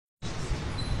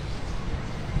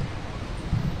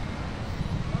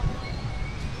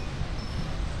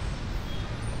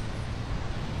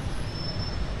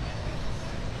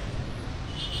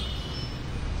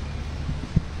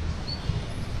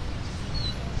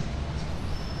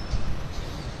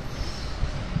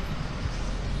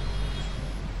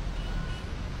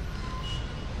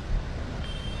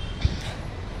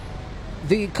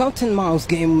The cat and mouse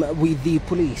game with the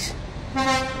police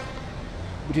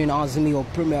between Azimio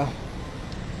Premier,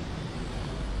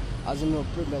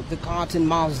 the cat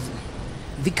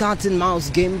and mouse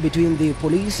game between the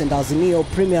police and Azimio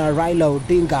Premier Raila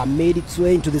Odinga made its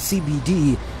way into the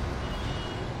CBD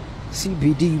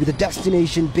with the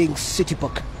destination being City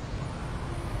Park.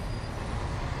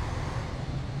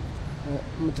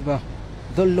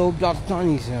 The low blood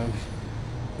tunnels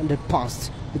and it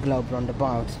passed the globe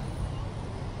roundabout.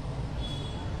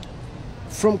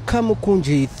 From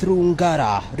Kamukunji through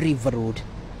Ngara, River Road,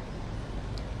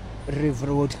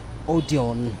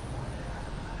 Odeon,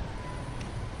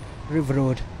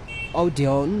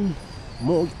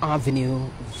 Moy Avenue,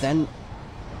 then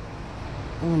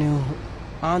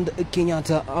and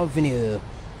Kenyatta Avenue.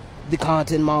 The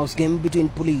cat and mouse game between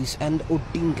police and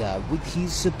Odinga with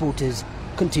his supporters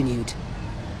continued.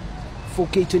 For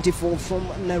K24 from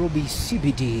Nairobi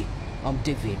CBD, I'm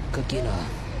David Kagina.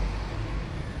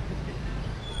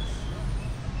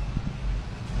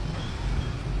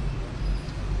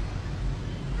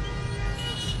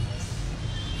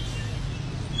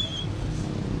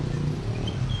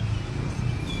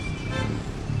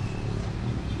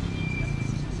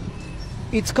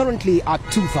 It's currently at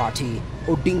 2:30.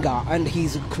 Odinga and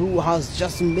his crew has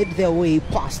just made their way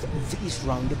past this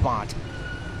roundabout